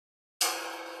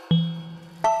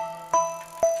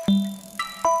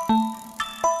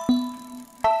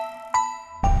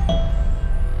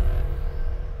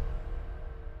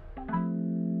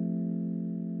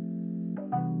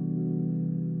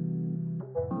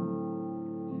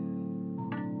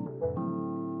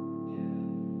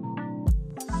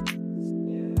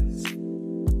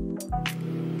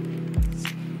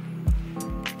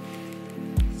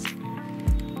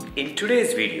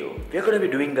today's video, we are going to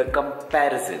be doing a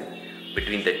comparison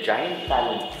between the Giant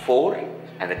Talon 4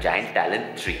 and the Giant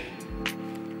Talon 3.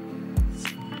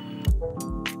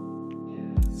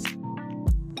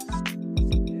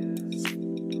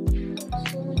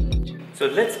 So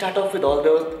let's start off with all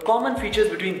the common features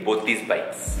between both these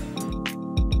bikes.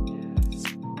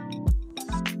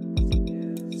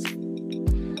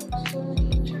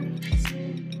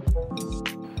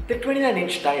 The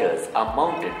 29-inch tires are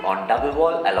mounted on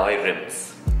double-wall alloy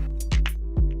rims.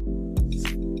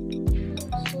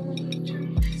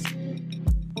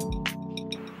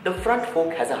 The front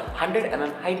fork has a 100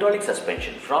 mm hydraulic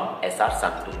suspension from SR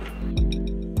Suntour.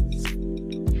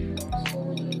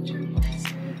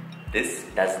 This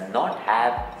does not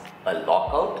have a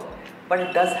lockout, but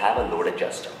it does have a load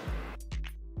adjuster.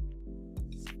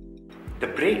 The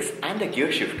brakes and the gear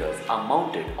shifters are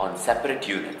mounted on separate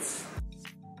units.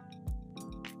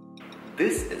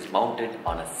 This is mounted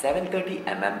on a 730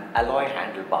 mm alloy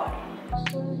handlebar.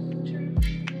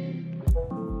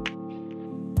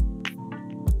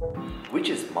 Which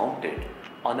is mounted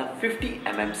on a 50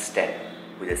 mm stem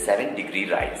with a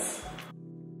 7-degree rise.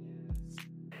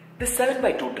 This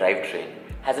 7x2 drivetrain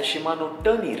has a Shimano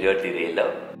turny rear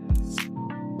derailleur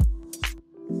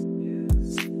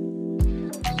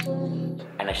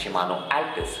and a Shimano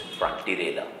Altis front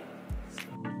derailleur.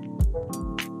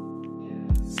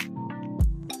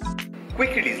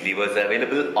 Quick release levers are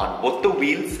available on both the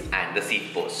wheels and the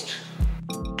seat post.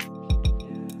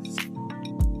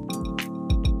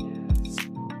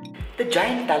 The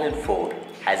Giant Talon 4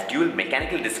 has dual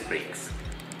mechanical disc brakes.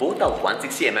 Both are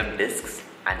 160 mm discs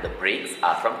and the brakes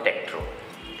are from Tektro.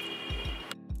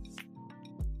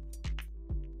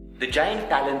 The Giant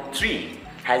Talon 3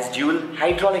 has dual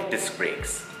hydraulic disc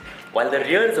brakes. While the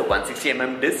rear is a 160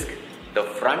 mm disc, the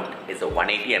front is a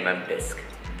 180 mm disc.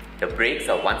 The brakes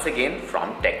are once again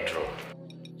from Tektro.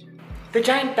 The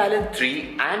Giant Talon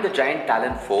 3 and the Giant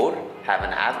Talon 4 have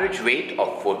an average weight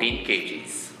of 14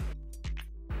 kgs.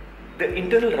 The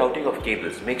internal routing of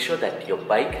cables makes sure that your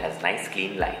bike has nice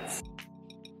clean lines.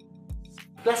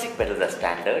 Plastic pedals are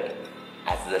standard,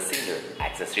 as is a single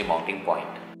accessory mounting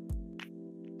point.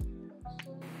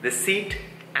 The seat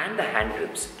and the hand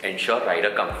grips ensure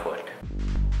rider comfort.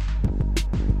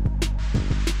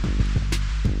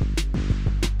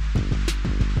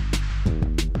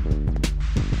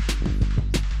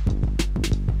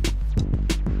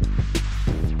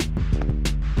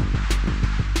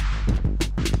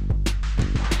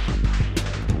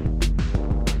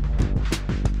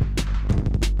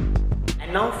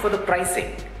 Now for the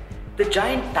pricing. The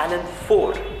Giant Talon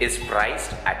 4 is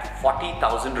priced at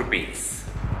 40,000 rupees.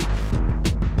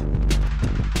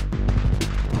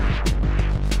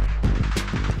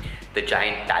 The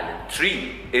Giant Talon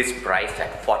 3 is priced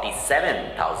at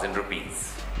 47,000 rupees.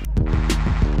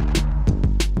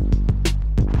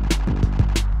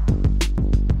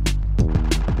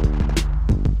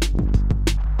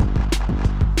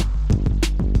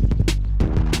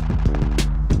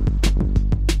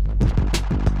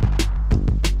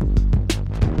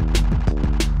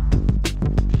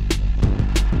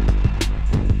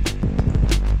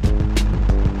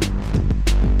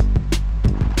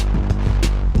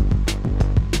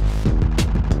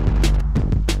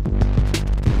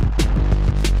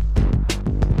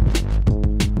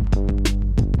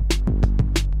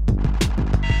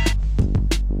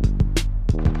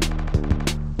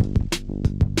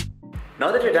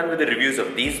 Now that we're done with the reviews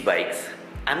of these bikes,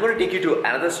 I'm going to take you to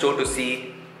another store to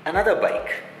see another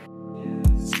bike.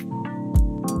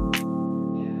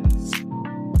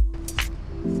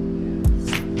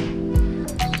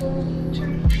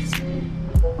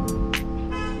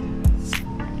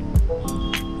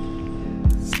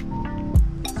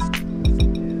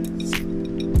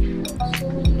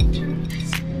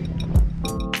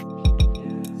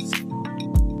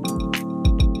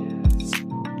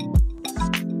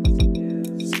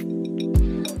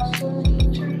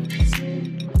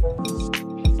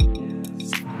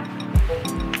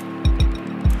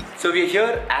 So we're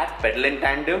here at Pedal in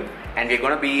Tandem and we're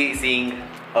going to be seeing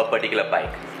a particular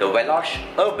bike, the Veloce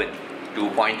Urban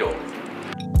 2.0.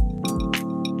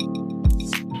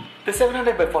 The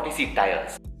 700x40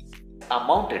 tires are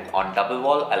mounted on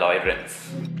double-wall alloy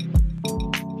rims.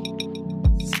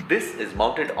 This is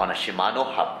mounted on a Shimano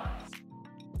hub.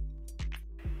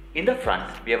 In the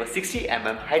front, we have a 60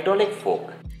 mm hydraulic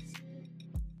fork.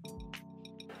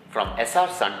 From SR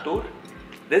Suntour,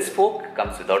 this fork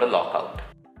comes without a lockout.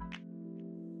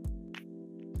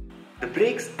 The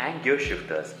brakes and gear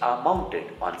shifters are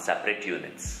mounted on separate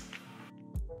units.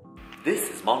 This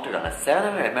is mounted on a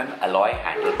 700 mm alloy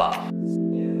handlebar.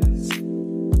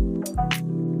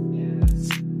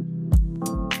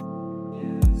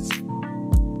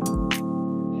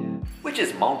 which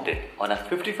is mounted on a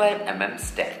 55mm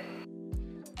stem.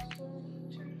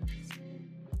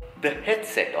 The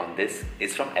headset on this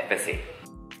is from FSA.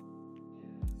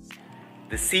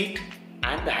 The seat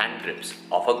and the hand grips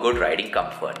offer good riding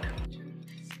comfort.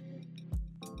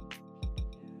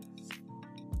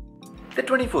 The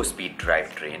 24-speed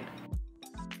drivetrain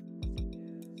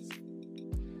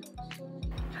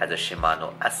has a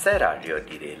Shimano Acera rear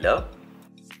derailleur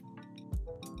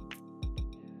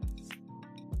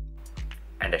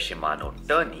and a Shimano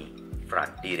Tourney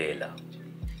front derailleur.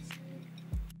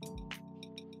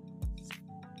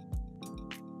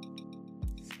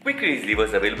 Quick release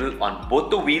levers available on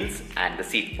both the wheels and the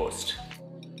seat post.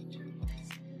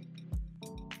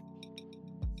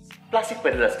 Plastic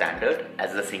pedal are standard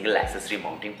as a single accessory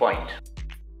mounting point.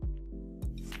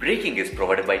 Braking is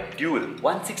provided by dual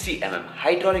 160mm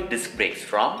hydraulic disc brakes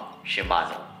from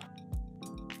Shimano.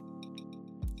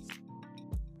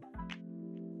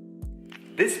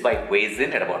 This bike weighs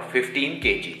in at about 15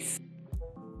 kgs.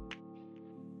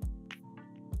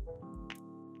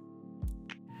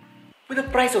 With a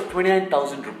price of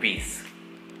 29,000 rupees,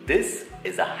 this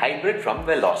is a hybrid from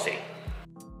Veloce.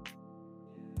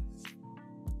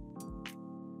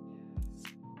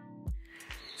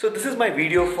 So this is my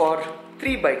video for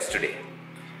 3 bikes today.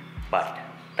 But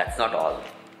that's not all.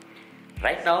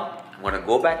 Right now, I'm going to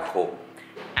go back home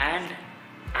and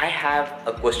I have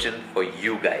a question for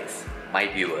you guys, my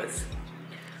viewers.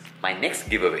 My next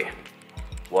giveaway.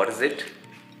 What is it?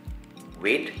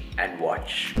 Wait and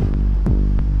watch.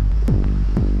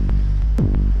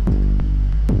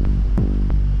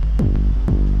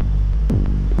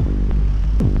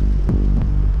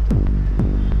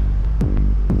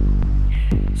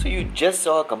 So you just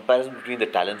saw a comparison between the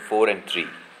Talon 4 and 3.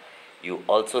 You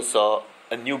also saw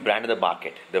a new brand in the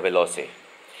market, the Veloce.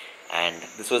 And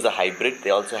this was a hybrid.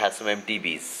 They also have some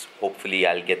MTBs. Hopefully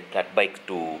I'll get that bike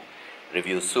to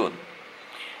review soon.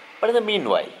 But in the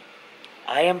meanwhile,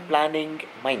 I am planning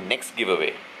my next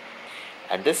giveaway.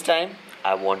 And this time,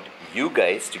 I want you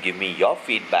guys to give me your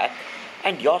feedback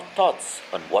and your thoughts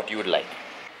on what you would like.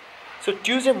 So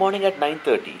Tuesday morning at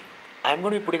 9:30, I'm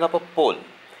going to be putting up a poll.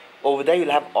 Over there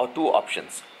you'll have 2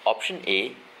 options, option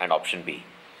A and option B.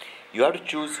 You have to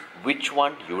choose which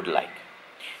one you would like.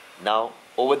 Now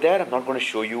over there I'm not going to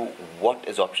show you what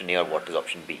is option A or what is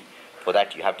option B. For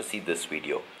that you have to see this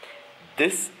video.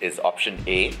 This is option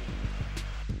A.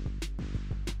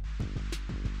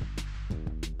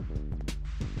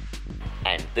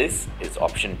 And this is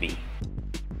option B.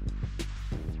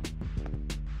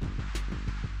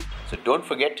 So don't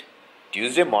forget,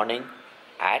 Tuesday morning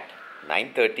at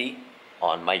 9:30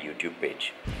 on my YouTube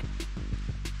page.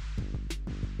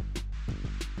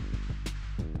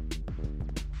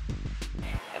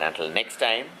 And until next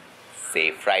time,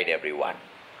 safe ride everyone.